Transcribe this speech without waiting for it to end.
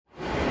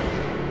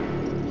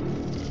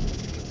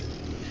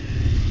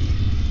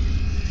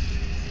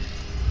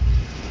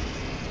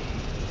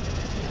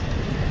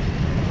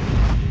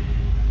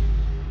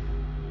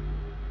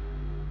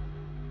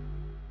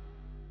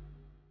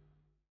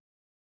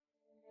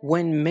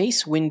When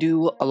Mace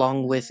Windu,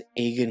 along with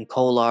Aegon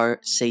Kolar,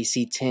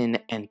 Saesee Tiin,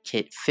 and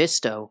Kit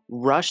Fisto,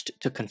 rushed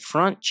to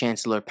confront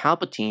Chancellor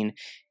Palpatine,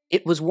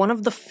 it was one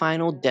of the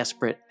final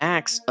desperate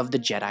acts of the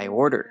Jedi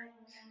Order.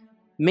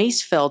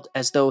 Mace felt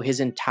as though his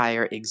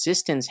entire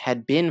existence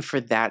had been for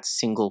that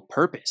single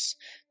purpose,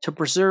 to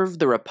preserve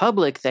the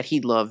Republic that he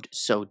loved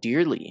so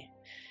dearly.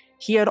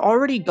 He had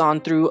already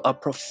gone through a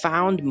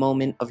profound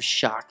moment of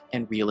shock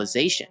and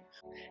realization,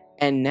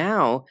 and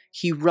now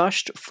he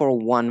rushed for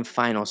one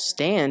final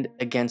stand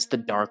against the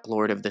Dark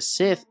Lord of the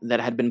Sith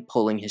that had been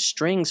pulling his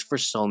strings for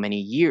so many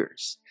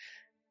years.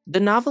 The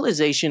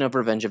novelization of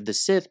Revenge of the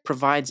Sith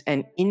provides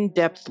an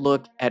in-depth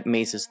look at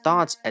Mace's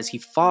thoughts as he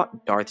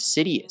fought Darth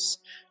Sidious,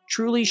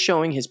 truly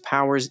showing his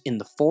powers in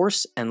the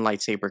Force and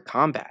lightsaber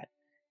combat.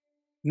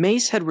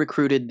 Mace had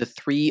recruited the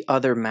 3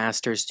 other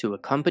masters to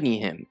accompany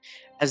him,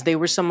 as they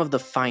were some of the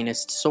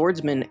finest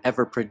swordsmen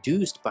ever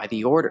produced by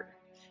the Order.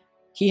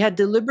 He had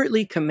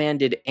deliberately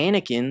commanded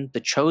Anakin, the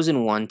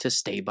Chosen One, to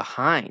stay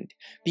behind,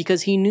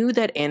 because he knew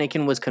that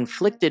Anakin was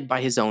conflicted by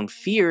his own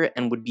fear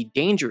and would be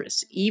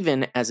dangerous,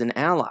 even as an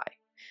ally.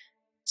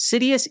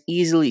 Sidious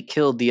easily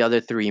killed the other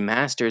 3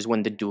 masters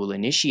when the duel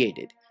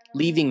initiated,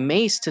 leaving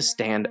Mace to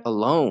stand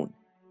alone.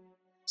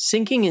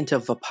 Sinking into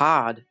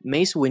Vapad,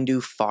 Mace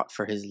Windu fought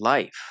for his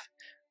life.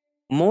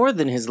 More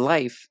than his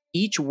life,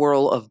 each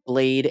whirl of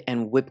blade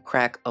and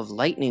whip-crack of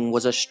lightning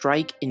was a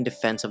strike in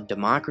defense of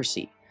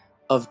democracy,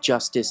 of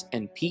justice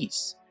and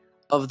peace,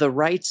 of the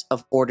rights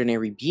of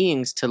ordinary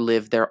beings to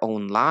live their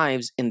own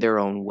lives in their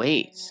own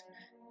ways.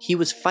 He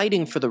was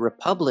fighting for the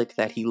Republic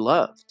that he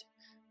loved.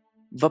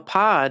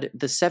 Vapad,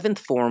 the 7th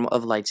form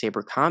of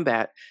lightsaber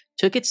combat,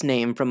 took its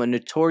name from a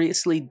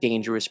notoriously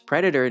dangerous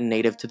predator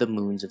native to the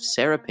moons of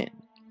Serapin.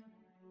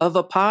 A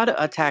Vapad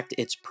attacked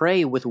its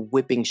prey with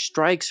whipping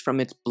strikes from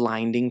its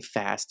blinding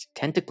fast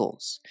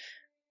tentacles.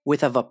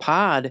 With a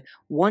Vapad,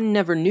 one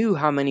never knew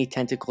how many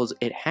tentacles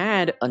it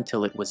had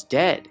until it was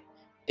dead.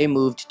 They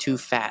moved too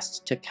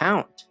fast to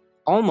count,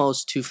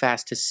 almost too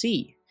fast to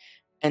see,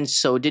 and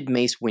so did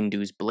Mace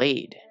Windu's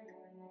blade.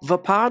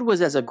 Vapad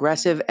was as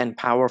aggressive and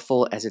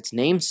powerful as its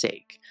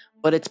namesake,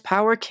 but its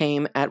power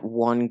came at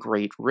one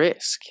great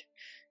risk.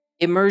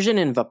 Immersion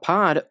in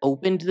Vapad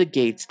opened the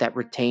gates that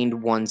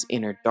retained one's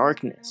inner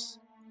darkness.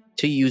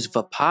 To use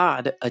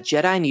Vapad, a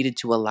Jedi needed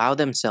to allow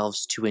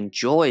themselves to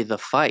enjoy the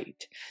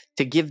fight,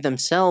 to give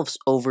themselves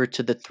over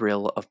to the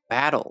thrill of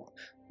battle,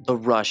 the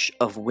rush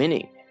of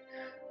winning.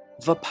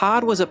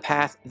 Vapad was a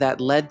path that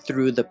led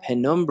through the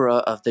penumbra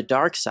of the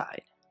dark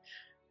side.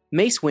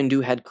 Mace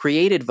Windu had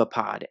created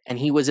Vapad, and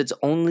he was its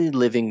only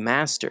living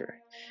master.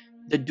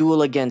 The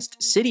duel against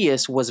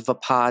Sidious was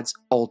Vapad's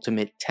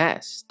ultimate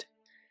test.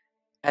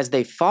 As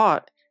they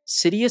fought,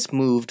 Sidious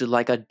moved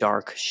like a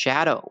dark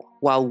shadow,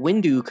 while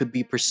Windu could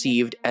be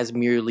perceived as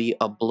merely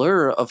a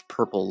blur of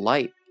purple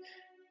light.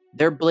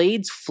 Their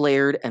blades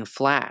flared and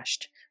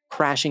flashed,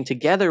 crashing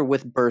together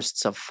with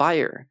bursts of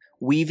fire,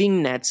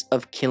 weaving nets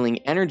of killing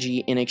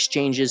energy in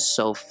exchanges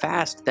so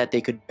fast that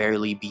they could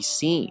barely be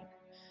seen.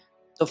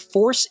 The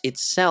Force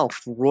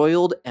itself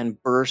roiled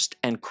and burst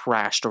and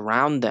crashed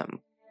around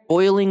them,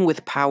 boiling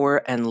with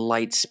power and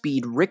light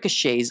speed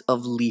ricochets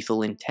of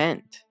lethal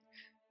intent.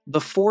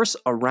 The Force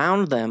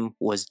around them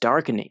was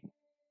darkening.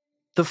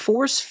 The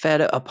Force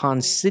fed upon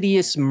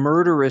Sidious'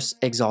 murderous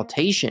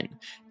exaltation,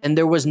 and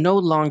there was no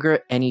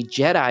longer any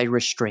Jedi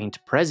restraint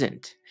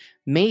present.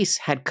 Mace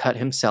had cut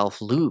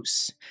himself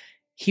loose.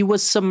 He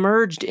was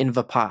submerged in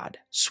Vapad,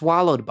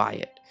 swallowed by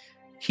it.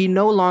 He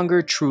no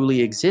longer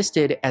truly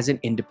existed as an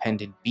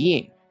independent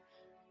being.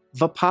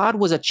 Vapad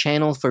was a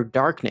channel for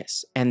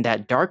darkness, and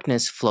that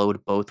darkness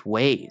flowed both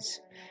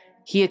ways.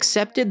 He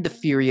accepted the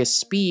furious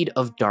speed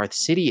of Darth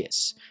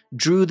Sidious,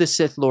 drew the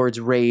Sith Lord's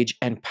rage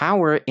and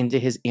power into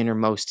his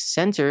innermost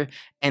center,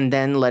 and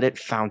then let it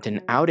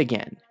fountain out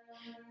again.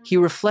 He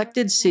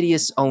reflected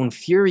Sidious' own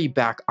fury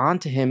back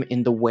onto him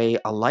in the way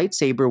a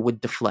lightsaber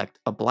would deflect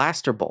a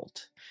blaster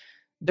bolt.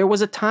 There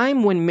was a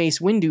time when Mace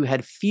Windu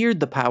had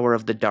feared the power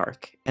of the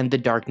dark, and the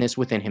darkness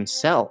within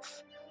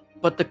himself.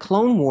 But the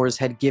Clone Wars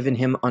had given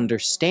him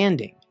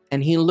understanding,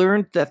 and he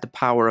learned that the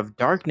power of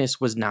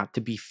darkness was not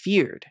to be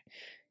feared.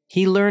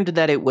 He learned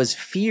that it was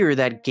fear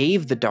that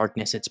gave the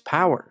darkness its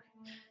power.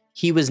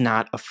 He was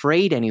not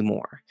afraid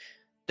anymore.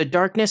 The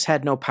darkness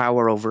had no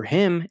power over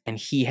him, and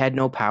he had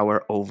no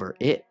power over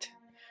it.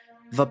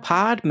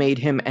 Vapad made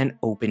him an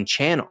open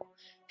channel,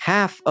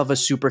 half of a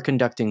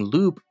superconducting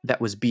loop that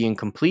was being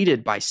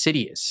completed by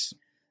Sidious.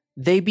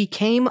 They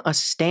became a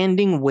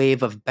standing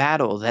wave of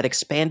battle that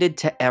expanded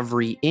to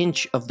every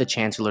inch of the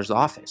Chancellor's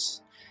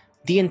office.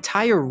 The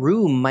entire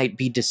room might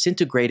be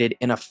disintegrated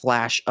in a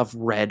flash of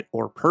red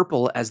or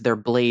purple as their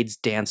blades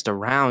danced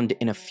around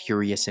in a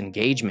furious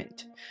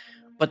engagement.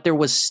 But there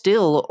was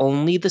still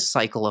only the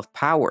cycle of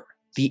power,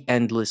 the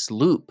endless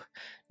loop.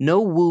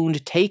 No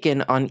wound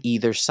taken on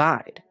either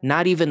side,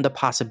 not even the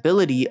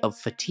possibility of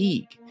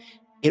fatigue.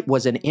 It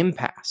was an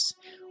impasse,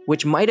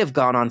 which might have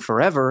gone on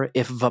forever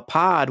if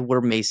Vapad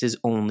were Mace's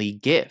only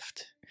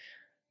gift.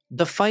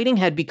 The fighting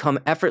had become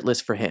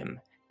effortless for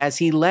him, as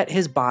he let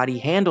his body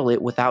handle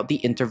it without the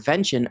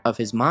intervention of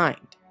his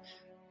mind.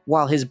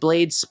 While his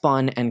blade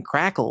spun and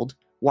crackled,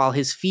 while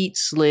his feet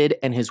slid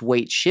and his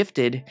weight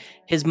shifted,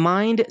 his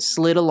mind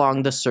slid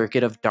along the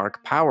circuit of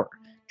dark power,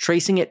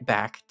 tracing it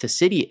back to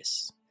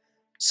Sidious,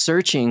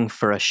 searching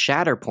for a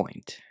shatter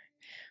point.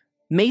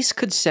 Mace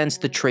could sense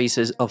the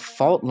traces of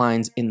fault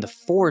lines in the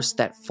Force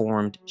that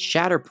formed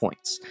shatter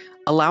points,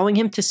 allowing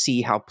him to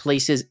see how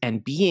places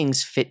and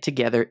beings fit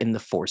together in the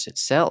Force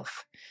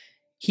itself.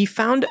 He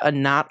found a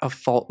knot of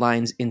fault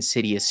lines in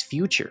Sidious'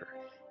 future.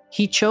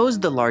 He chose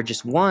the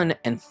largest one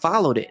and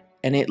followed it,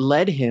 and it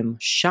led him,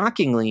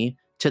 shockingly,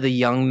 to the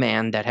young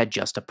man that had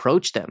just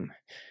approached them.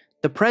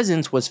 The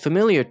presence was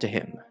familiar to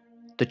him.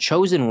 The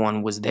chosen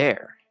one was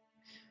there.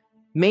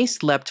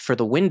 Mace leapt for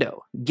the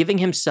window, giving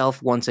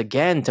himself once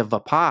again to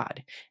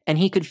Vapad, and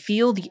he could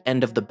feel the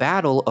end of the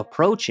battle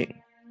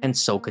approaching, and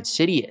so could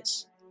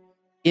Sidious.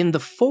 In the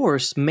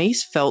Force,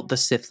 Mace felt the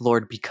Sith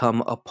Lord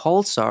become a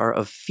pulsar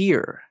of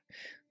fear.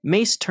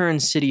 Mace turned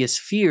Sidious'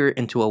 fear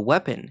into a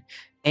weapon,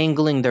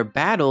 angling their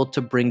battle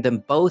to bring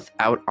them both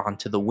out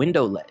onto the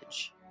window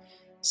ledge.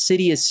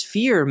 Sidious'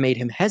 fear made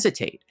him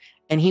hesitate,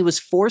 and he was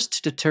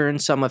forced to turn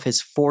some of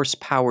his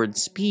Force-powered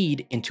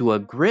speed into a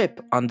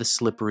grip on the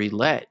slippery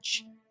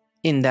ledge.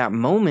 In that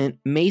moment,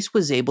 Mace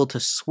was able to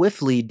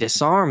swiftly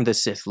disarm the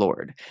Sith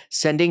Lord,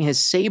 sending his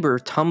saber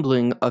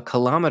tumbling a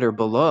kilometer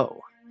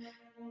below.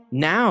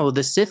 Now,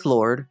 the Sith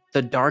Lord,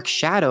 the dark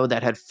shadow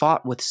that had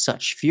fought with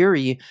such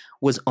fury,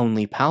 was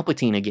only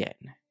Palpatine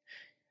again.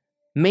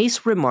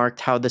 Mace remarked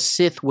how the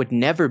Sith would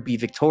never be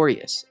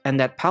victorious, and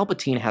that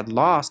Palpatine had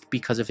lost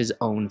because of his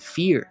own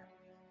fear.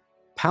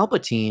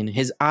 Palpatine,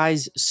 his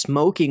eyes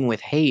smoking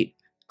with hate,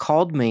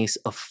 called Mace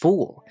a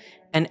fool,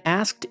 and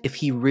asked if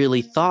he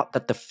really thought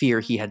that the fear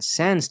he had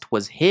sensed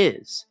was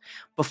his,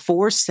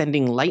 before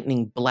sending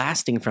lightning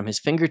blasting from his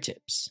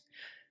fingertips.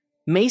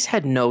 Mace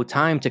had no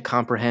time to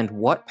comprehend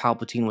what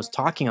Palpatine was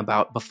talking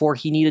about before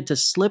he needed to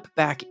slip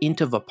back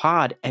into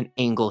Vapad and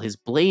angle his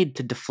blade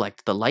to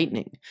deflect the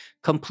lightning,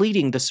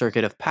 completing the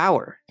circuit of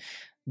power.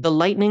 The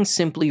lightning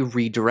simply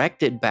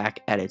redirected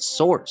back at its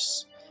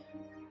source.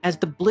 As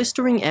the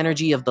blistering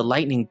energy of the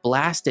lightning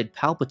blasted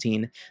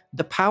Palpatine,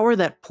 the power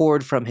that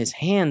poured from his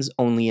hands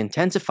only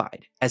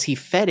intensified, as he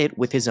fed it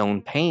with his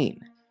own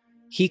pain.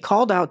 He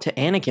called out to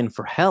Anakin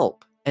for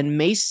help, and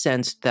Mace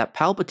sensed that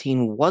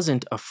Palpatine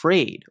wasn't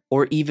afraid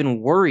or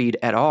even worried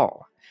at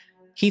all.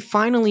 He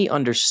finally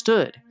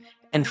understood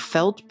and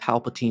felt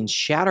Palpatine's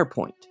shatter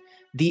point,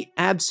 the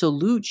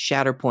absolute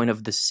shatter point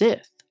of the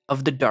Sith,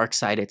 of the dark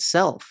side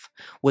itself,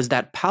 was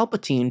that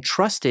Palpatine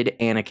trusted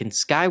Anakin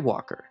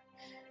Skywalker.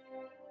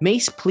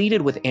 Mace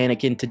pleaded with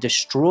Anakin to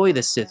destroy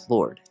the Sith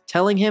Lord,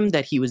 telling him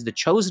that he was the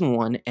chosen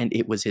one and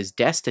it was his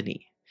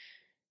destiny.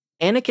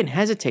 Anakin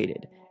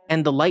hesitated,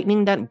 and the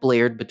lightning that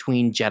blared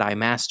between Jedi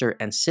Master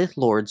and Sith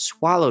Lord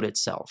swallowed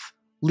itself,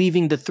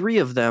 leaving the three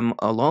of them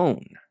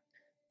alone.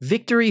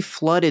 Victory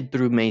flooded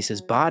through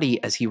Mace's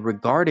body as he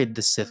regarded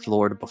the Sith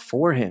Lord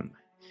before him.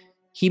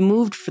 He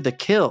moved for the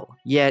kill,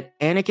 yet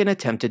Anakin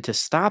attempted to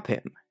stop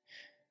him.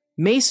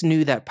 Mace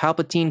knew that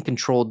Palpatine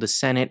controlled the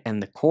Senate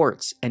and the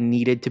courts and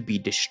needed to be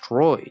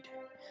destroyed.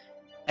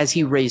 As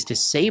he raised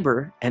his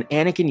saber and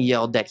Anakin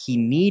yelled that he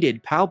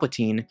needed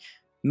Palpatine,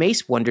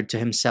 Mace wondered to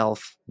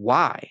himself,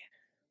 why?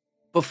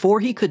 Before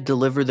he could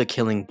deliver the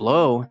killing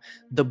blow,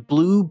 the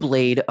blue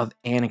blade of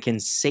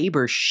Anakin's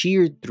saber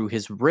sheared through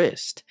his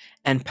wrist,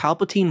 and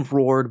Palpatine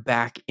roared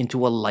back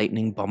into a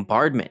lightning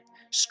bombardment,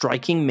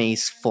 striking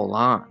Mace full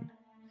on.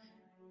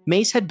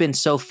 Mace had been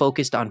so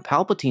focused on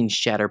Palpatine's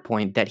shatter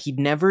point that he'd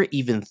never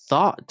even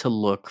thought to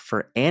look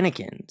for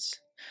Anakin's.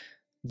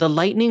 The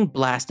lightning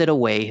blasted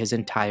away his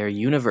entire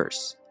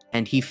universe,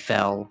 and he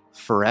fell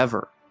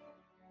forever.